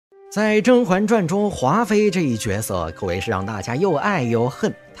在《甄嬛传》中，华妃这一角色可谓是让大家又爱又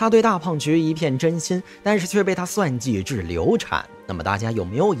恨。她对大胖菊一片真心，但是却被他算计致流产。那么大家有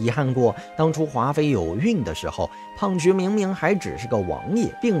没有遗憾过，当初华妃有孕的时候，胖菊明明还只是个王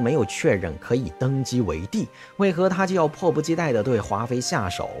爷，并没有确认可以登基为帝，为何他就要迫不及待地对华妃下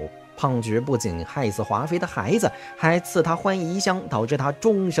手？胖菊不仅害死华妃的孩子，还赐她欢宜香，导致她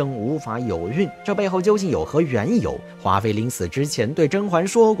终生无法有孕。这背后究竟有何缘由？华妃临死之前对甄嬛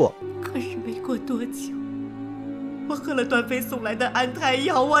说过：“可是没过多久，我喝了端妃送来的安胎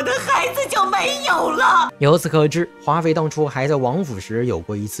药，我的孩子就没有了。”由此可知，华妃当初还在王府时有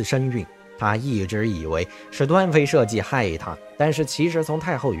过一次身孕。她一直以为是端妃设计害她，但是其实从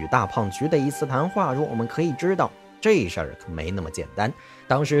太后与大胖菊的一次谈话中，我们可以知道，这事儿可没那么简单。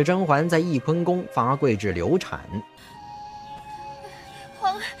当时甄嬛在翊坤宫罚跪致流产，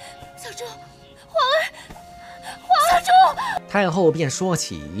皇儿，小周，小周，太后便说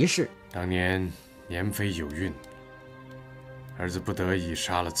起一事：当年年妃有孕，儿子不得已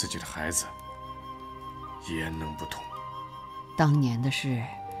杀了自己的孩子，焉能不痛？当年的事，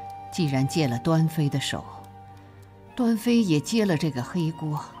既然借了端妃的手，端妃也接了这个黑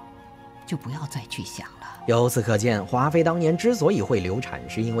锅，就不要再去想了。由此可见，华妃当年之所以会流产，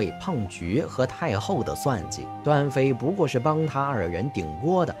是因为胖菊和太后的算计。端妃不过是帮他二人顶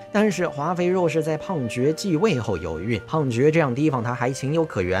锅的，但是华妃若是在胖菊继位后有孕，胖菊这样提防她还情有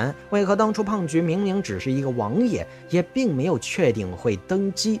可原。为何当初胖菊明明只是一个王爷，也并没有确定会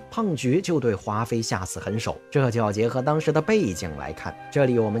登基，胖菊就对华妃下此狠手？这就要结合当时的背景来看。这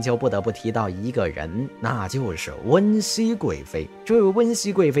里我们就不得不提到一个人，那就是温熹贵妃。这位温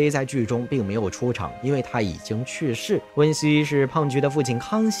熹贵妃在剧中并没有出场，因为她已经去世。温熹是胖菊的父亲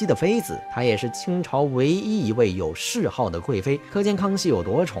康熙的妃子，她也是清朝唯一一位有谥号的贵妃，可见康熙有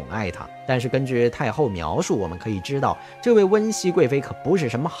多宠爱她。但是根据太后描述，我们可以知道，这位温熹贵妃可不是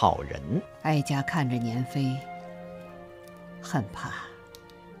什么好人。哀家看着年妃，很怕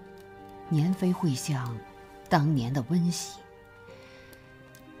年妃会像当年的温熹，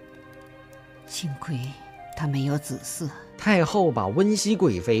幸亏她没有子嗣。太后把温熹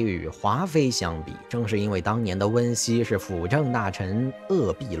贵妃与华妃相比，正是因为当年的温熹是辅政大臣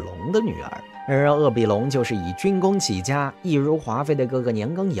鄂必龙的女儿，而鄂必龙就是以军功起家，一如华妃的哥哥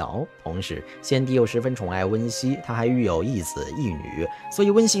年羹尧。同时，先帝又十分宠爱温熹，他还育有一子一女，所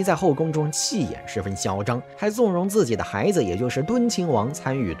以温熹在后宫中气焰十分嚣张，还纵容自己的孩子，也就是敦亲王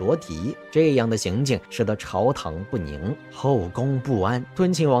参与夺嫡。这样的行径使得朝堂不宁，后宫不安。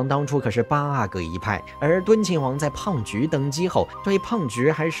敦亲王当初可是8个一派，而敦亲王在胖菊登基后，对胖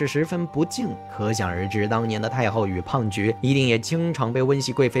菊还是十分不敬，可想而知，当年的太后与胖菊一定也经常被温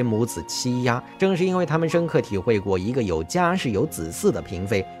熹贵妃母子欺压。正是因为他们深刻体会过一个有家室有子嗣的嫔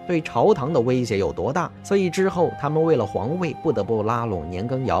妃对朝堂的威胁有多大，所以之后他们为了皇位不得不拉拢年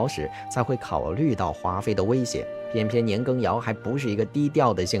羹尧时，才会考虑到华妃的威胁。偏偏年羹尧还不是一个低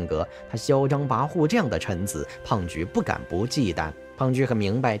调的性格，他嚣张跋扈，这样的臣子，胖菊不敢不忌惮。胖菊很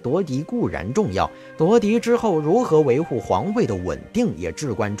明白，夺嫡固然重要，夺嫡之后如何维护皇位的稳定也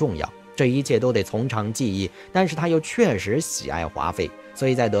至关重要，这一切都得从长计议。但是他又确实喜爱华妃，所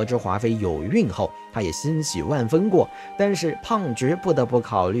以在得知华妃有孕后，他也欣喜万分过。但是胖菊不得不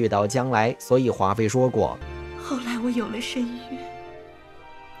考虑到将来，所以华妃说过：后来我有了身孕，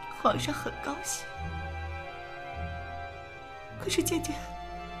皇上很高兴，可是渐渐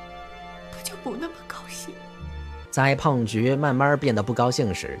他就不那么高兴。在胖菊慢慢变得不高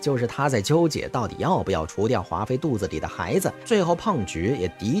兴时，就是他在纠结到底要不要除掉华妃肚子里的孩子。最后胖菊也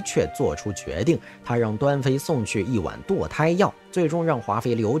的确做出决定，他让端妃送去1碗堕胎药，最终让华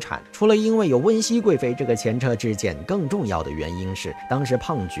妃流产。除了因为有温熹贵妃这个前车之鉴，更重要的原因是，当时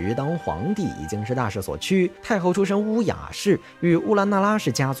胖菊当皇帝已经是大势所趋，太后出身乌雅氏，与乌兰那拉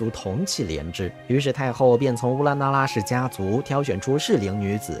氏家族同气连枝，于是太后便从乌兰那拉氏家族挑选出适龄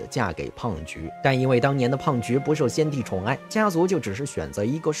女子嫁给胖菊。但因为当年的胖菊不受先帝宠爱，家族就只是选择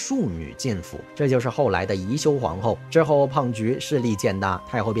一个庶女进府，这就是后来的宜修皇后。之后胖菊势力渐大，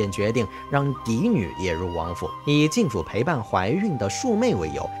太后便决定让嫡女也入王府，以进府陪伴怀孕的庶妹为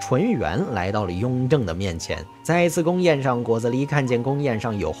由，纯元来到了雍正的面前。在一次宫宴上，果子狸看见宫宴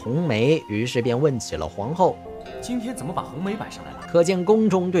上有红梅，于是便问起了皇后：今天怎么把红梅摆上来了？可见宫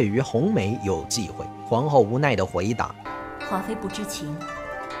中对于红梅有忌讳。皇后无奈地回答：华妃不知情，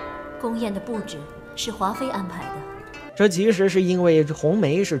宫宴的布置是华妃安排的，这其实是因为红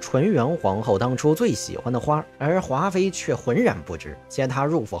梅是纯元皇后当初最喜欢的花，而华妃却浑然不知，且她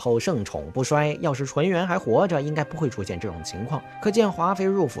入府后盛宠不衰，要是纯元还活着，应该不会出现这种情况。可见华妃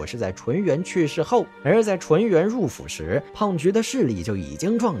入府是在纯元去世后，而在纯元入府时，胖菊的势力就已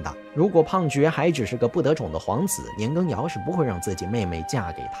经壮大。如果胖菊还只是个不得宠的皇子，年羹尧是不会让自己妹妹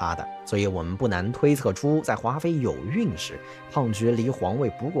嫁给他的。所以我们不难推测出，在华妃有孕时，胖菊离皇位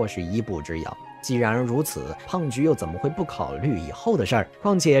不过是一步之遥。既然如此，胖菊又怎么会不考虑以后的事儿？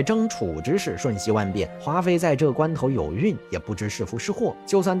况且争储之事瞬息万变，华妃在这关头有孕，也不知是福是祸。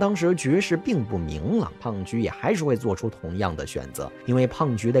就算当时局势并不明朗，胖菊也还是会做出同样的选择，因为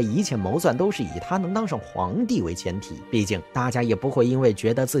胖菊的一切谋算都是以她能当上皇帝为前提。毕竟大家也不会因为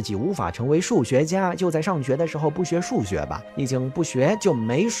觉得自己无法成为数学家，就在上学的时候不学数学吧？毕竟不学就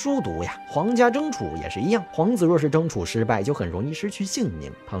没书读呀。皇家争储也是一样，皇子若是争储失败，就很容易失去性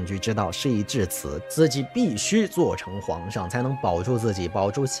命。胖菊知道事已至此，自己必须做成皇上，才能保住自己，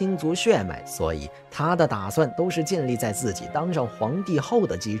保住亲族血脉，所以他的打算都是建立在自己当上皇帝后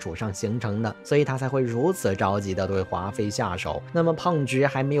的基础上形成的，所以他才会如此着急地对华妃下手。那么胖菊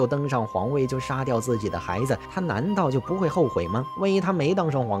还没有登上皇位就杀掉自己的孩子，他难道就不会后悔吗？万一他没当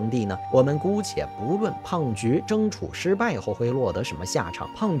上皇帝呢？我们姑且不论胖菊争储失败后会落得什么下场，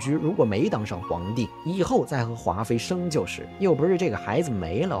胖菊如果没当上皇帝，以后再和华妃生就是，又不是这个孩子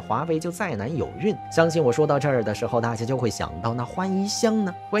没了，华妃就再难有孕。相信我说到这儿的时候，大家就会想到，那欢宜香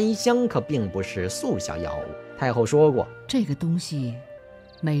呢？欢宜香可并不是速效药物。太后说过，这个东西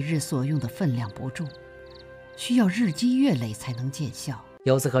每日所用的分量不重，需要日积月累才能见效。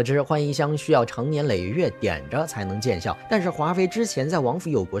由此可知，欢宜香需要长年累月点着才能见效。但是华妃之前在王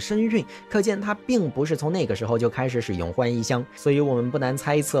府有过身孕，可见她并不是从那个时候就开始使用欢宜香，所以我们不难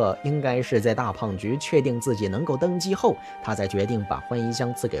猜测，应该是在大胖菊确定自己能够登基后，她才决定把欢宜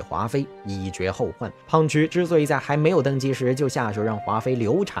香赐给华妃，以绝后患。胖菊之所以在还没有登基时就下手让华妃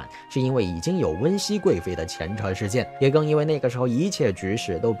流产，是因为已经有温熹贵妃的前车之鉴，也更因为那个时候一切局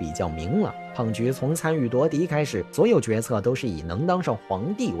势都比较明朗。胖菊从参与夺嫡开始，所有决策都是以能当上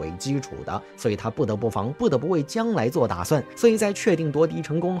皇帝为基础的，所以他不得不防，不得不为将来做打算。所以在确定夺嫡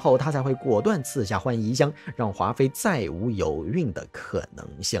成功后，他才会果断赐下欢宜香，让华妃再无有孕的可能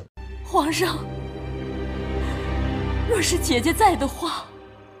性。皇上，若是姐姐在的话，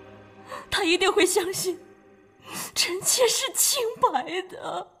她一定会相信臣妾是清白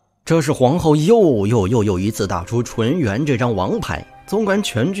的。这是皇后又一次打出纯元这张王牌。纵观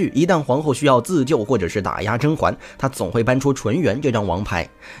全剧，一旦皇后需要自救或者是打压甄嬛，她总会搬出纯元这张王牌，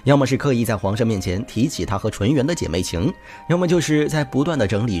要么是刻意在皇上面前提起她和纯元的姐妹情，要么就是在不断的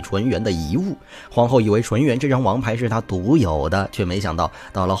整理纯元的遗物。皇后以为纯元这张王牌是她独有的，却没想到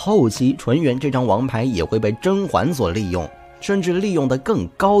到了后期，纯元这张王牌也会被甄嬛所利用，甚至利用得更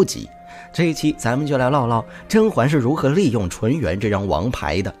高级。这一期咱们就来唠唠甄嬛是如何利用纯元这张王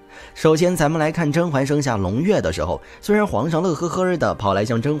牌的。首先咱们来看甄嬛生下胧月的时候，虽然皇上乐呵呵的跑来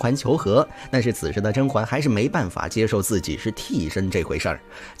向甄嬛求和，但是此时的甄嬛还是没办法接受自己是替身这回事儿。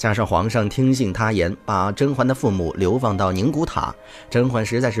加上皇上听信他言，把甄嬛的父母流放到宁古塔，甄嬛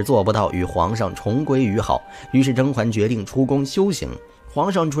实在是做不到与皇上重归于好，于是甄嬛决定出宫修行。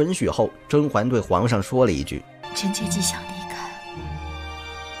皇上准许后，甄嬛对皇上说了一句：臣妾既想离开，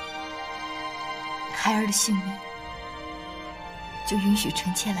孩儿的性命就允许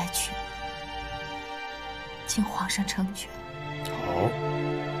臣妾来取，请皇上成全。好，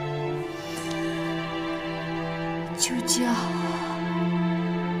就叫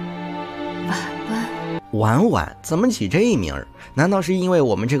婉婉。婉婉怎么起这名儿？难道是因为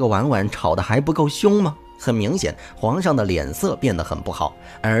我们这个婉婉吵得还不够凶吗？很明显，皇上的脸色变得很不好，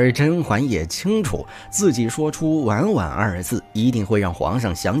而甄嬛也清楚自己说出婉婉二字一定会让皇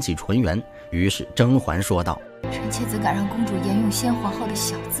上想起纯元，于是甄嬛说道：臣妾怎敢让公主沿用先皇后的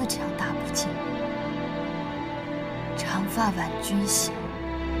小字这样大不敬？长发婉君行，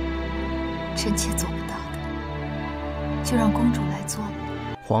臣妾做不到的，就让公主来做吧。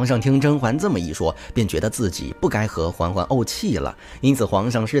皇上听甄嬛这么一说，便觉得自己不该和嬛嬛怄气了，因此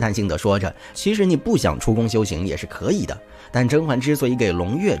皇上试探性地说着：其实你不想出宫修行也是可以的。但甄嬛之所以给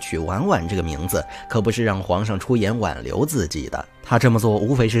胧月取婉婉这个名字，可不是让皇上出言挽留自己的，他这么做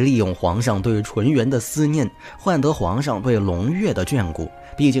无非是利用皇上对纯元的思念，换得皇上对胧月的眷顾。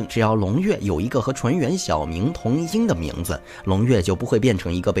毕竟只要胧月有一个和纯元小名同音的名字，胧月就不会变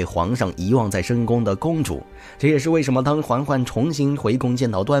成一个被皇上遗忘在深宫的公主。这也是为什么当嬛嬛重新回宫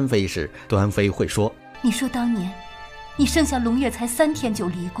见到端妃时，端妃会说：你说当年你生下胧月才3天就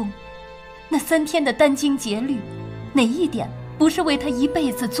离宫，那3天的殚精竭虑，哪一点不是为他一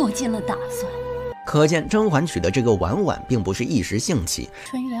辈子做尽了打算？可见甄嬛取的这个婉婉并不是一时兴起。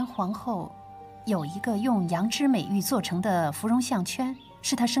纯元皇后有一个用羊脂美玉做成的芙蓉项圈，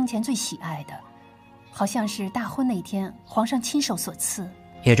是他生前最喜爱的，好像是大婚那天皇上亲手所赐。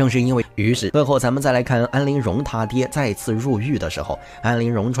也正是因为，于是最后咱们再来看安陵容他爹再次入狱的时候，安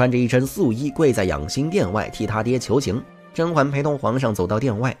陵容穿着一身素衣跪在养心殿外替他爹求情。甄嬛陪同皇上走到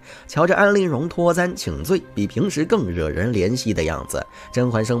殿外，瞧着安陵容脱簪请罪，比平时更惹人怜惜的样子。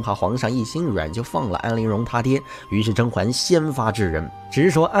甄嬛生怕皇上一心软就放了安陵容他爹，于是甄嬛先发制人，直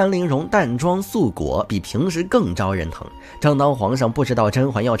说安陵容淡妆素裹，比平时更招人疼。正当皇上不知道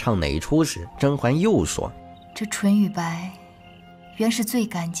甄嬛要唱哪一出时，甄嬛又说：“这纯与白，原是最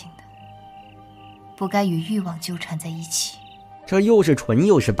干净的，不该与欲望纠缠在一起。”这又是纯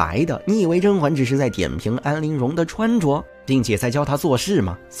又是白的，你以为甄嬛只是在点评安陵容的穿着，并且在教她做事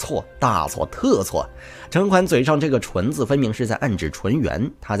吗？错，大错特错！甄嬛嘴上这个纯字分明是在暗指纯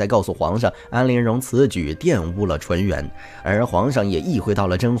元，她在告诉皇上安陵容此举玷污了纯元，而皇上也意会到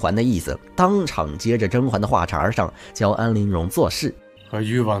了甄嬛的意思，当场接着甄嬛的话茬上教安陵容做事。和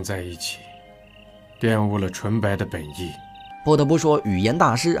欲望在一起，玷污了纯白的本意。不得不说，语言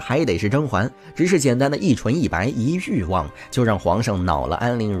大师还得是甄嬛，只是简单的一纯一白一欲望，就让皇上恼了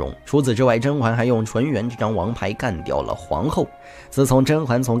安陵容。除此之外，甄嬛还用纯元这张王牌干掉了皇后。自从甄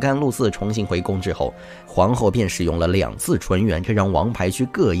嬛从甘露寺重新回宫之后，皇后便使用了2次纯元这张王牌去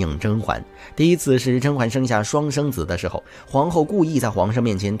膈应甄嬛。第一次是甄嬛生下双生子的时候，皇后故意在皇上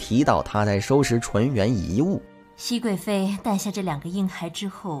面前提到她在收拾纯元遗物。熹贵妃诞下这2个婴孩之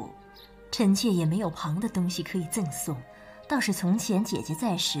后，臣妾也没有旁的东西可以赠送，倒是从前姐姐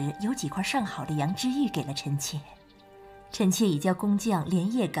在时有几块上好的羊脂玉给了臣妾，臣妾已叫工匠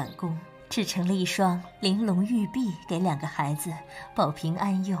连夜赶工，制成了一双玲珑玉璧给2个孩子保平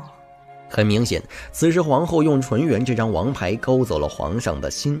安用。很明显，此时皇后用纯元这张王牌勾走了皇上的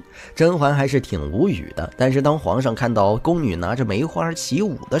心。甄嬛还是挺无语的，但是当皇上看到宫女拿着梅花起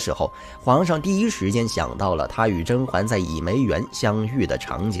舞的时候，皇上第一时间想到了他与甄嬛在倚梅园相遇的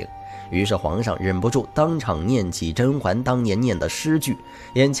场景。于是皇上忍不住当场念起甄嬛当年念的诗句，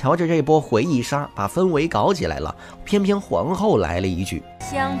眼瞧着这波回忆杀把氛围搞起来了，偏偏皇后来了一句：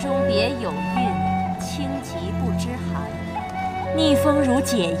香中别有韵，清极不知寒。逆风如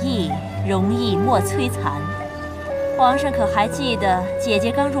解意，容易莫摧残。皇上可还记得姐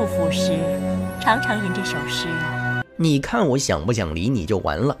姐刚入府时常吟这首诗啊？你看我想不想理你就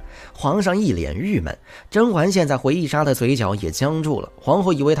完了。皇上一脸郁闷，甄嬛现在回忆杀的嘴角也僵住了。皇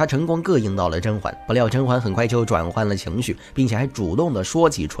后以为她成功膈应到了甄嬛，不料甄嬛很快就转换了情绪，并且还主动的说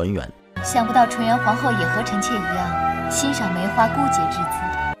起纯元。想不到纯元皇后也和臣妾一样欣赏梅花孤洁之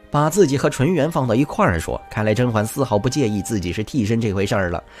姿，把自己和纯元放到一块儿说，看来甄嬛丝毫不介意自己是替身这回事儿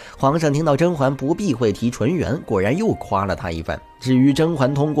了。皇上听到甄嬛不避讳提纯元，果然又夸了她一番。至于甄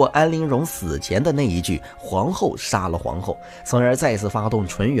嬛通过安陵容死前的那一句皇后杀了皇后，从而再次发动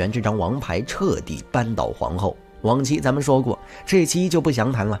纯元这张王牌，彻底扳倒皇后。往期咱们说过，这期就不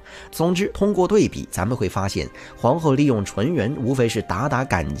详谈了。总之，通过对比，咱们会发现，皇后利用纯元无非是打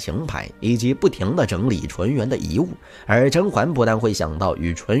感情牌，以及不停地整理纯元的遗物，而甄嬛不但会想到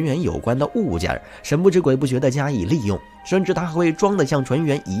与纯元有关的物件，神不知鬼不觉地加以利用，甚至她还会装得像纯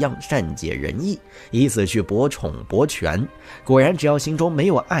元一样善解人意，以此去博宠博权。果然，只要心中没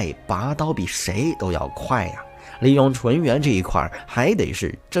有爱，拔刀比谁都要快呀！利用纯元这一块，还得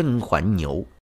是甄嬛牛。